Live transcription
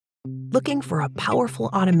Looking for a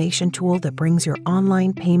powerful automation tool that brings your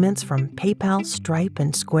online payments from PayPal, Stripe,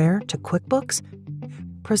 and Square to QuickBooks?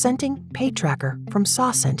 Presenting PayTraQer from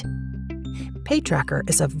SaasAnt. PayTraQer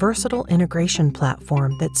is a versatile integration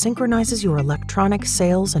platform that synchronizes your electronic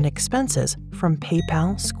sales and expenses from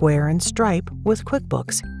PayPal, Square, and Stripe with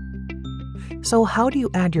QuickBooks. So how do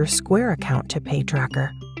you add your Square account to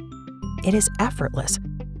PayTraQer? It is effortless.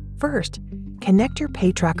 First, connect your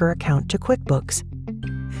PayTraQer account to QuickBooks.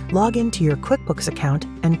 Log into your QuickBooks account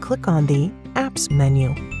and click on the Apps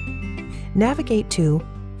menu. Navigate to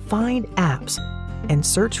Find Apps and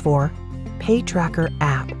search for PayTraQer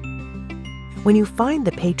app. When you find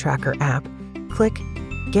the PayTraQer app, click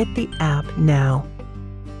Get the app now.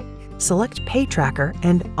 Select PayTraQer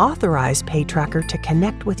and authorize PayTraQer to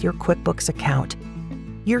connect with your QuickBooks account.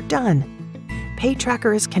 You're done.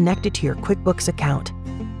 PayTraQer is connected to your QuickBooks account.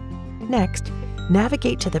 Next,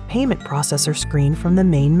 navigate to the payment processor screen from the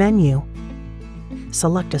main menu.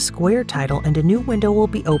 Select a Square title and a new window will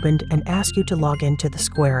be opened and ask you to log into the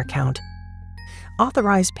Square account.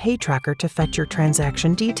 Authorize PayTraQer to fetch your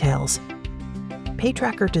transaction details.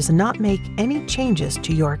 PayTraQer does not make any changes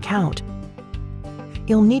to your account.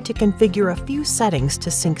 You'll need to configure a few settings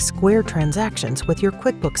to sync Square transactions with your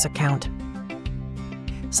QuickBooks account.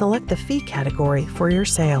 Select the fee category for your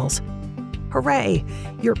sales. Hooray!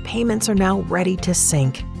 Your payments are now ready to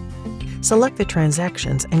sync. Select the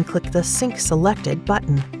transactions and click the Sync Selected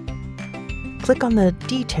button. Click on the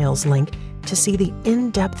Details link to see the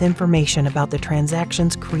in-depth information about the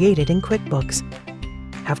transactions created in QuickBooks.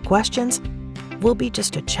 Have questions? We'll be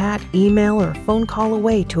just a chat, email, or phone call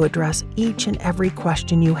away to address each and every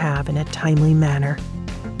question you have in a timely manner.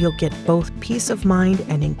 You'll get both peace of mind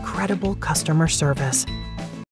and incredible customer service.